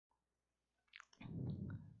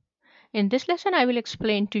In this lesson, I will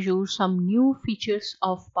explain to you some new features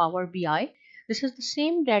of Power BI. This is the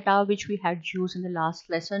same data which we had used in the last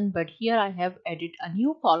lesson, but here I have added a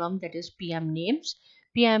new column, that is PM names.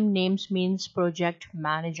 PM names means project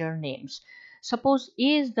manager names. Suppose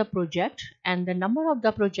A is the project and the number of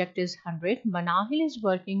the project is 100. Manahil is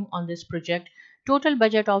working on this project. Total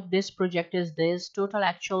budget of this project is this, total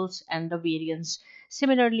actuals and the variance.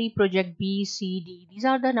 Similarly, project B, C, D, these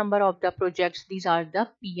are the number of the projects. These are the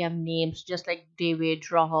PM names, just like David,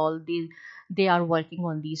 Rahul, they are working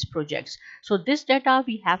on these projects. So this data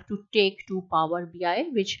we have to take to Power BI,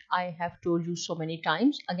 which I have told you so many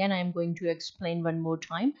times. Again, I am going to explain one more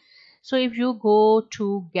time. So if you go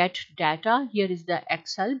to get data, here is the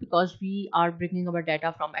Excel, because we are bringing our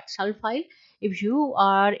data from Excel file. If you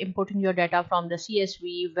are importing your data from the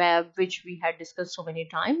CSV web, which we had discussed so many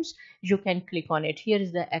times, you can click on it. Here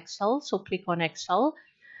is the Excel, so click on Excel.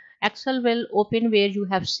 Excel will open where you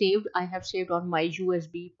have saved. I have saved on my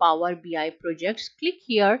USB Power BI projects. Click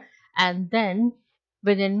here and then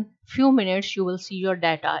within few minutes you will see your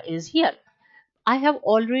data is here. I have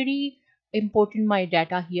already imported my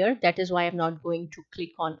data here. That is why I'm not going to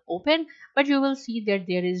click on open, but you will see that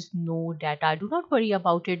there is no data. Do not worry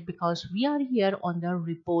about it, because we are here on the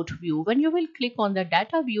report view. When you will click on the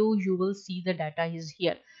data view, you will see the data is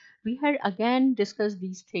here. We had again discussed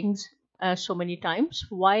these things so many times.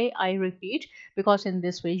 Why I repeat? Because in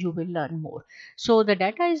this way you will learn more. So the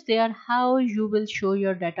data is there. How you will show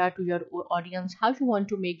your data to your audience, how you want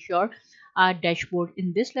to make your dashboard.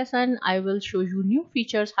 In this lesson, I will show you new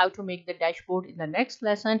features, how to make the dashboard. In the next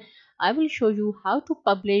lesson, I will show you how to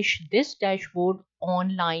publish this dashboard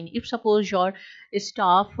online. If suppose your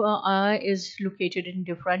staff is located in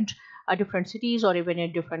different cities or even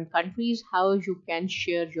in different countries, how you can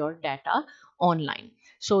share your data online.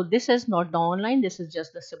 So this is not the online, this is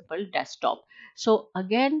just the simple desktop. So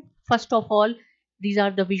again, first of all, these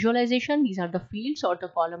are the visualization, these are the fields or the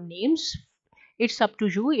column names. It's up to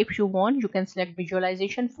you. If you want, you can select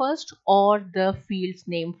visualization first or the fields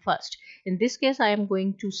name first. In this case, I am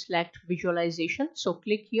going to select visualization. So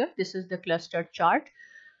click here. This is the cluster chart.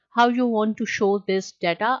 How you want to show this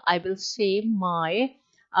data? I will say my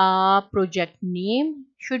project name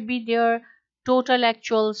should be there, total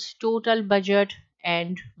actuals, total budget,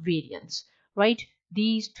 and variance, right?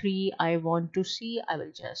 These three I want to see. I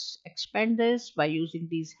will just expand this by using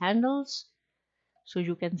these handles so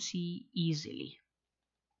you can see easily.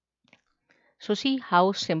 So see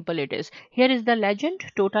how simple it is. Here is the legend,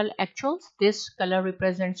 total actuals. This color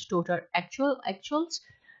represents total actuals.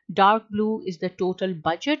 Dark blue is the total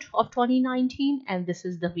budget of 2019, and this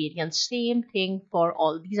is the variance. Same thing for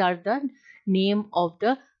all. These are the name of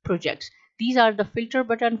the projects. These are the filter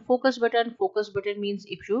button, focus button. Focus button means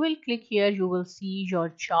if you will click here, you will see your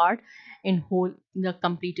chart in the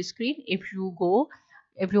complete screen. If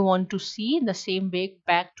you want to see the same way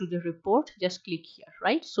back to the report, just click here,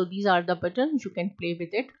 right? So these are the buttons, you can play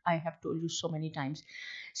with it. I have told you so many times.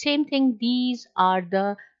 Same thing, these are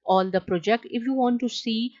the all the project. If you want to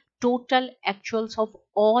see total actuals of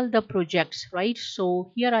all the projects, right?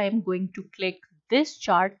 So here I am going to click this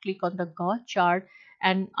chart, click on the Gantt chart,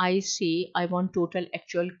 and I say I want total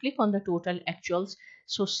actual. Click on the total actuals.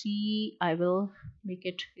 So see, I will make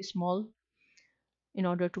it small in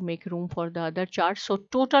order to make room for the other chart. So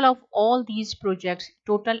total of all these projects,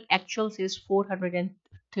 total actuals is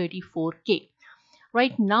 434K.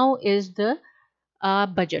 Right now is the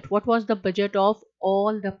budget. What was the budget of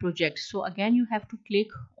all the projects? So again, you have to click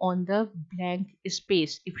on the blank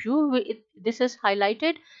space. If you this is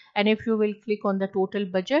highlighted, and if you will click on the total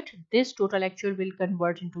budget, this total actual will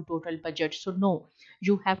convert into total budget. So no,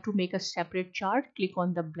 you have to make a separate chart. Click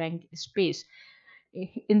on the blank space.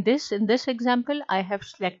 In this example, I have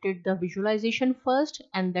selected the visualization first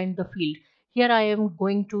and then the field. Here I am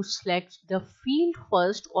going to select the field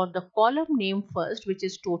first or the column name first, which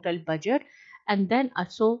is total budget, and then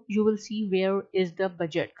so you will see where is the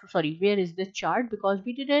budget, sorry, where is the chart, because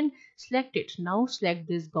we didn't select it. Now select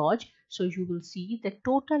this gauge, so you will see the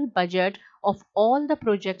total budget of all the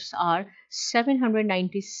projects are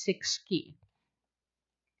 796K.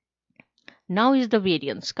 Now is the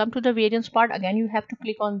variance. Come to the variance part. Again, you have to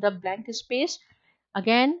click on the blank space.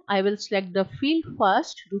 Again, I will select the field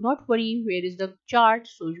first. Do not worry where is the chart.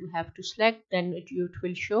 So you have to select, then it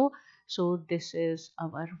will show. So this is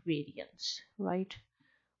our variance, right?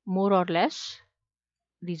 More or less,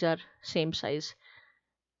 these are same size.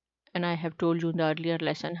 And I have told you in the earlier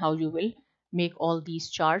lesson how you will make all these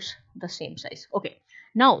charts the same size. Okay.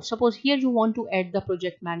 Now, suppose here you want to add the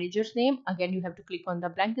project manager's name. Again, you have to click on the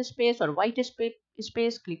blank space or white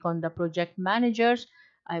space, click on the project managers.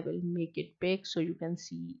 I will make it big so you can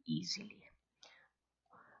see easily.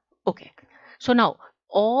 Okay, so now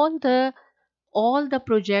all the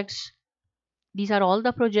projects, these are all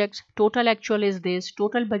the projects. Total actual is this,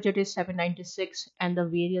 total budget is 796 and the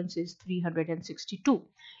variance is 362.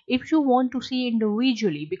 If you want to see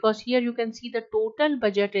individually, because here you can see the total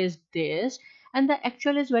budget is this and the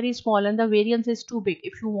actual is very small and the variance is too big.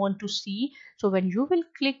 If you want to see, so when you will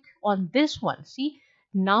click on this one, see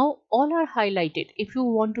now all are highlighted. If you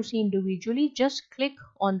want to see individually, just click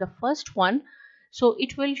on the first one. So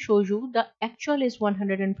it will show you the actual is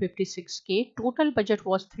 156k, total budget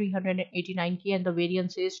was 389k and the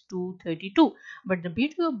variance is 232. But the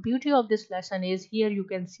beauty of this lesson is here you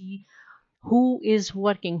can see who is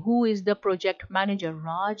working, who is the project manager.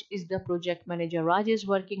 Raj is the project manager, Raj is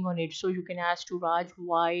working on it. So you can ask to Raj,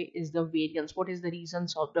 why is the variance, what is the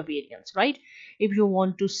reasons of the variance, right? If you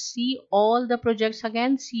want to see all the projects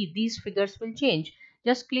again, see these figures will change.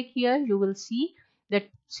 Just click here, you will see that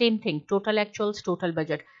same thing, total actuals, total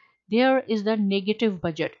budget. There is the negative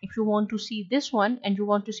budget. If you want to see this one and you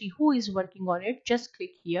want to see who is working on it, just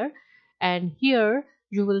click here, and here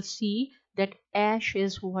you will see that Ash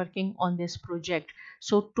is working on this project.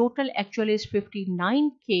 So total actual is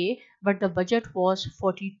 59k, but the budget was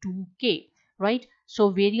 42k, right? So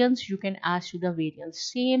variance, you can ask to the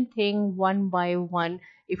variance. Same thing one by one.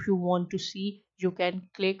 If you want to see, you can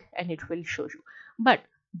click and it will show you. But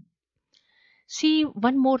see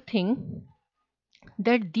one more thing,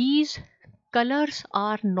 that these colors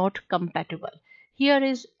are not compatible. Here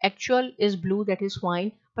is actual is blue, that is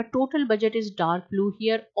fine, but total budget is dark blue.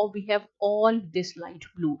 Here or we have all this light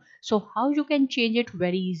blue. So how you can change it?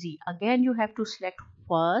 Very easy. Again you have to select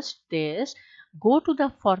first this, go to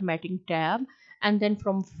the formatting tab, and then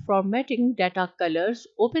from formatting data colors,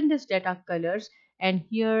 open this data colors, and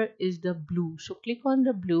here is the blue. So click on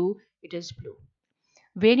the blue, it is blue.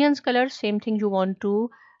 Variance color, same thing, you want to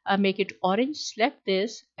make it orange, select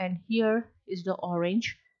this, and here is the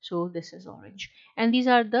orange. So this is orange, and these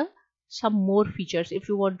are the some more features. If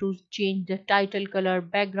you want to change the title color,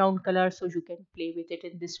 background color, so you can play with it.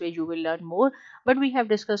 In this way you will learn more, but we have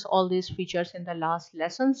discussed all these features in the last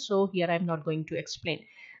lesson, so here I'm not going to explain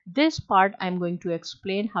this part. I'm going to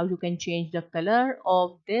explain how you can change the color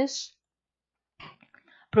of this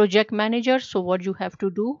project manager. So what you have to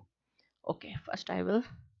do, okay, first I will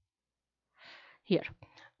here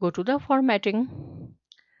go to the formatting,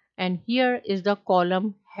 and here is the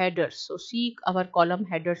column headers. So see, our column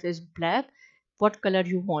headers is black. What color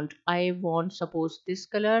you want? I want, suppose this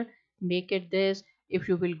color, make it this. If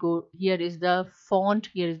you will go, here is the font,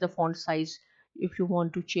 here is the font size. If you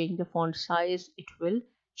want to change the font size, it will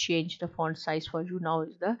change the font size for you. Now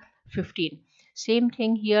is the 15. Same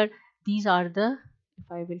thing here, these are the,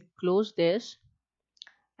 if I will close this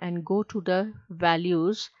and go to the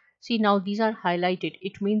values, see now these are highlighted.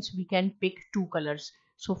 It means we can pick two colors.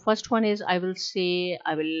 So first one is, I will say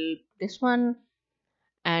I will this one,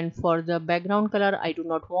 and for the background color I do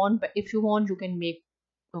not want, but if you want you can make,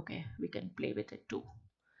 okay, we can play with it too.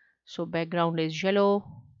 So background is yellow,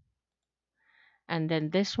 and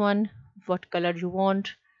then this one, what color you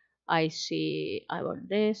want, I say I want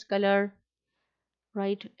this color,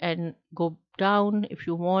 right? And go down, if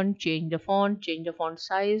you want, change the font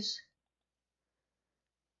size,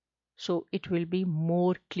 so it will be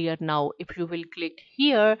more clear. Now if you will click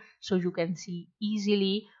here, so you can see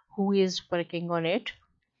easily who is working on it.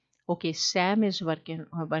 Okay, Sam is working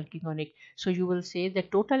on it. So you will say the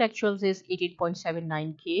total actuals is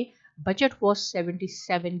 18.79k, budget was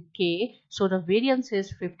 77k, so the variance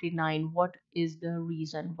is 59. What is the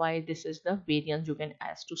reason why this is the variance? You can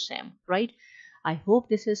ask to Sam, right? I hope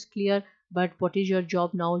this is clear. But what is your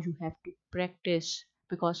job now? You have to practice,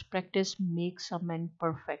 because practice makes a man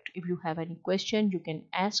perfect. If you have any question, you can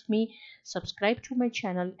ask me. Subscribe to my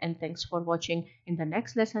channel, and thanks for watching. In the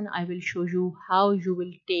next lesson I will show you how you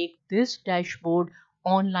will take this dashboard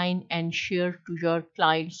online and share to your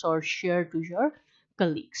clients or share to your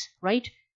colleagues, right?